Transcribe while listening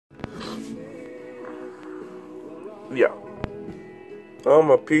Yeah. I'm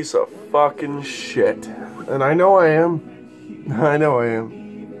a piece of fucking shit. And I know I am. I know I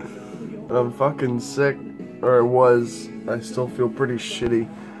am. I'm fucking sick. Or I was. I still feel pretty shitty.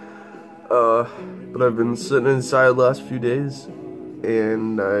 But I've been sitting inside the last few days.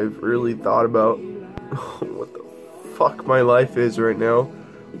 And I've really thought about what the fuck my life is right now.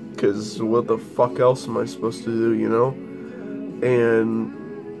 Because what the fuck else am I supposed to do, you know?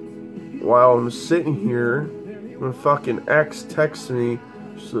 And while I'm sitting here, my fucking ex texts me.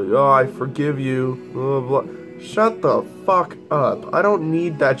 She's like, oh, I forgive you, blah, blah, blah. Shut the fuck up. I don't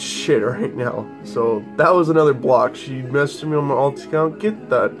need that shit right now. So that was another block. She messaged me on my alt account. Get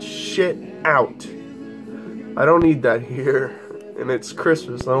that shit out. I don't need that here. And it's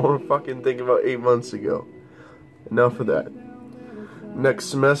Christmas. I don't want to fucking think about 8 months ago. Enough of that. Next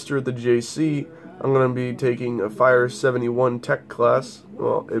semester at the JC, I'm going to be taking a Fire 71 tech class.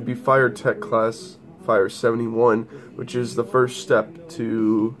 Well, it'd be Fire Tech class, Fire 71, which is the first step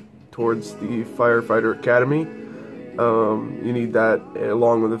towards the Firefighter Academy. You need that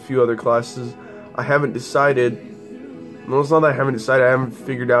along with a few other classes. I haven't decided. Well, it's not that I haven't decided. I haven't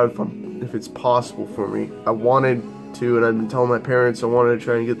figured out if it's possible for me. I wanted to, and I've been telling my parents I wanted to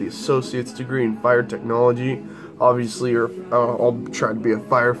try and get the associate's degree in fire technology. Obviously, or I'll try to be a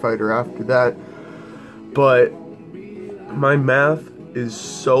firefighter after that. But my math is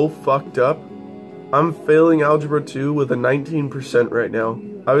so fucked up. I'm failing Algebra 2 with a 19% right now.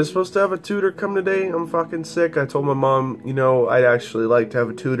 I was supposed to have a tutor come today. I'm fucking sick. I told my mom, you know, I'd actually like to have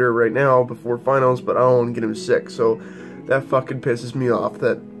a tutor right now before finals, but I don't want to get him sick. So that fucking pisses me off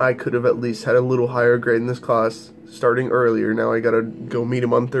that I could have at least had a little higher grade in this class starting earlier. Now I gotta go meet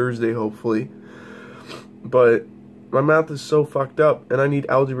him on Thursday, hopefully. But my math is so fucked up, and I need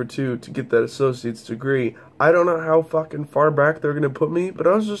Algebra 2 to get that associate's degree. I don't know how fucking far back they're gonna put me, but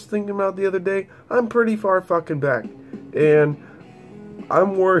I was just thinking about the other day, I'm pretty far fucking back. And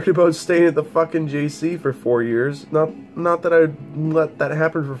I'm worried about staying at the fucking JC for 4 years. Not that I'd let that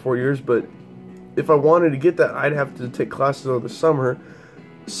happen for 4 years, but if I wanted to get that, I'd have to take classes over the summer.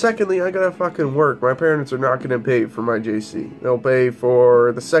 Secondly, I gotta fucking work. My parents are not gonna pay for my JC. They'll pay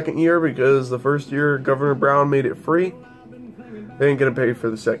for the second year because the first year Governor Brown made it free. They ain't gonna pay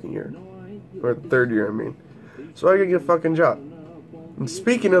for the second year. Or the third year, I mean. So I gotta get a fucking job. And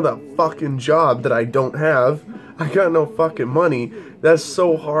speaking of the fucking job that I don't have, I got no fucking money. That's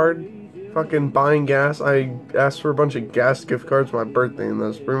so hard. Fucking buying gas. I asked for a bunch of gas gift cards for my birthday, and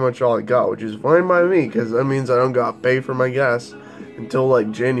that's pretty much all I got, which is fine by me, because that means I don't gotta pay for my gas until like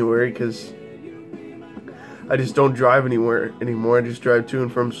January, because I just don't drive anywhere anymore. I just drive to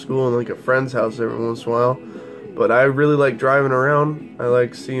and from school and like a friend's house every once in a while. But I really like driving around. I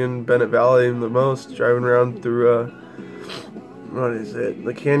like seeing Bennett Valley the most, driving around through what is it,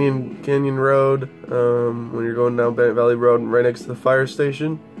 the Canyon Road, when you're going down Bennett Valley Road right next to the fire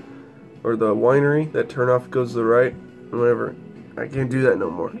station or the winery. That turnoff goes to the right, whatever. I can't do that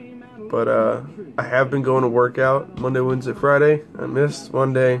no more. But I have been going to work out Monday, Wednesday, Friday. I missed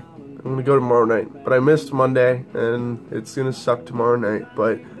one day. I'm going to go tomorrow night. But I missed Monday, and it's going to suck tomorrow night.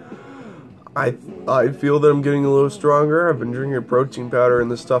 But I feel that I'm getting a little stronger. I've been drinking a protein powder and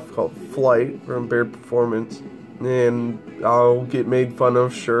this stuff called Flight from Bear Performance. And I'll get made fun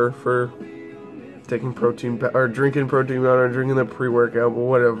of, sure, for taking protein or drinking protein powder, drinking the pre-workout, but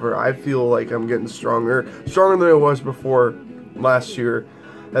whatever. I feel like I'm getting stronger than I was before last year.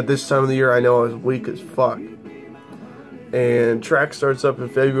 At this time of the year, I know I was weak as fuck. And track starts up in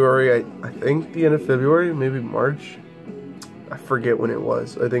February. I think the end of February, maybe March. I forget when it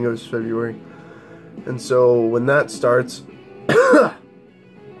was. I think it was February. And so when that starts, I'm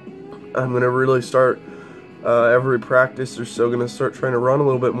gonna really start. Every practice or so gonna start trying to run a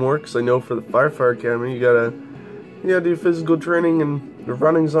little bit more, because I know for the Firefighter Academy you gotta do physical training, and the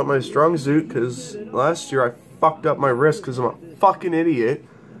running's not my strong suit, because last year I fucked up my wrist because I'm a fucking idiot,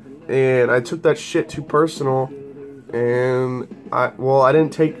 and I took that shit too personal. And I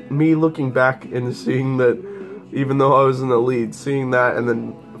didn't take me looking back and seeing that, even though I was in the lead, seeing that and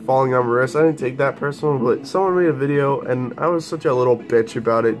then falling on my wrist, I didn't take that personal. But someone made a video and I was such a little bitch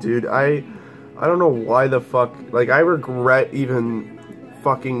about it, dude. I don't know why the fuck, like, I regret even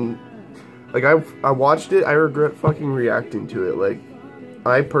fucking, like, I watched it, I regret fucking reacting to it. Like,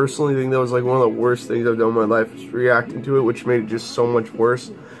 I personally think that was, like, one of the worst things I've done in my life, is reacting to it, which made it just so much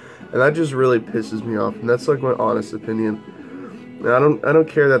worse. And that just really pisses me off, and that's, like, my honest opinion. And I don't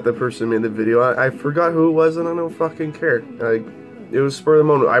care that the person made the video. I forgot who it was, and I don't fucking care. Like, it was spur of the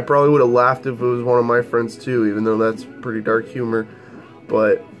moment. I probably would have laughed if it was one of my friends, too, even though that's pretty dark humor.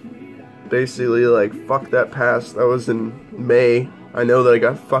 But basically, like, fuck that pass. That was in May. I know that I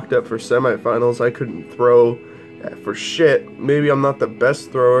got fucked up for semifinals. I couldn't throw for shit. Maybe I'm not the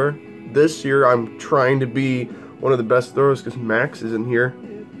best thrower. This year I'm trying to be one of the best throwers because Max isn't here.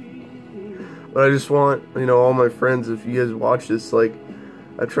 But I just want, you know, all my friends, if you guys watch this, like,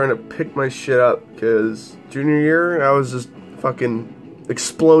 I'm trying to pick my shit up, because junior year, I was just fucking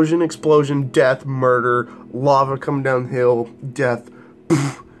explosion, death, murder, lava coming downhill, death,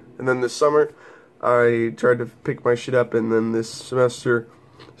 poof. And then this summer, I tried to pick my shit up, and then this semester,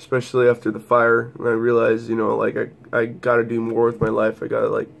 especially after the fire, and I realized, you know, like, I gotta do more with my life. I gotta,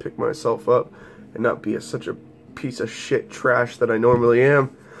 like, pick myself up and not be such a piece of shit trash that I normally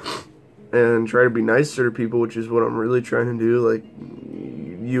am, and try to be nicer to people, which is what I'm really trying to do. Like,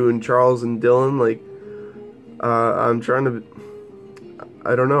 you and Charles and Dylan, like, I'm trying to,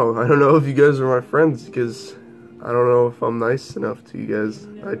 I don't know if you guys are my friends, because I don't know if I'm nice enough to you guys.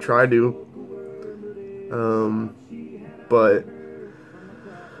 I try to, but,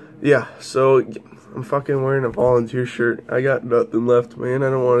 yeah, so, I'm fucking wearing a volunteer shirt. I got nothing left, man. I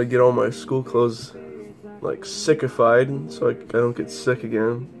don't want to get all my school clothes, like, sickified, so I don't get sick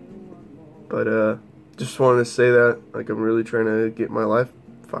again. But, just wanted to say that, like, I'm really trying to get my life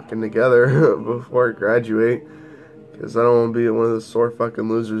fucking together before I graduate, because I don't want to be one of those sore fucking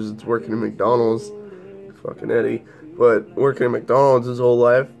losers that's working at McDonald's, fucking Eddie, but working at McDonald's his whole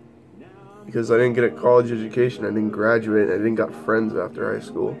life, because I didn't get a college education, I didn't graduate, and I didn't got friends after high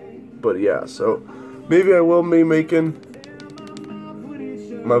school. But yeah, so maybe I will be making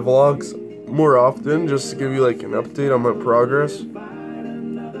my vlogs more often, just to give you like an update on my progress,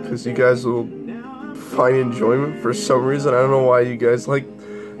 because you guys will find enjoyment for some reason. I don't know why you guys like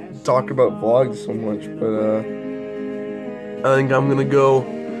talk about vlogs so much, but I think I'm gonna go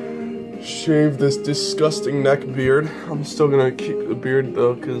shave this disgusting neck beard. I'm still gonna keep the beard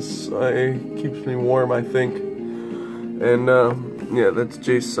though, because it keeps me warm, I think. And yeah, that's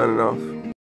Jace signing off.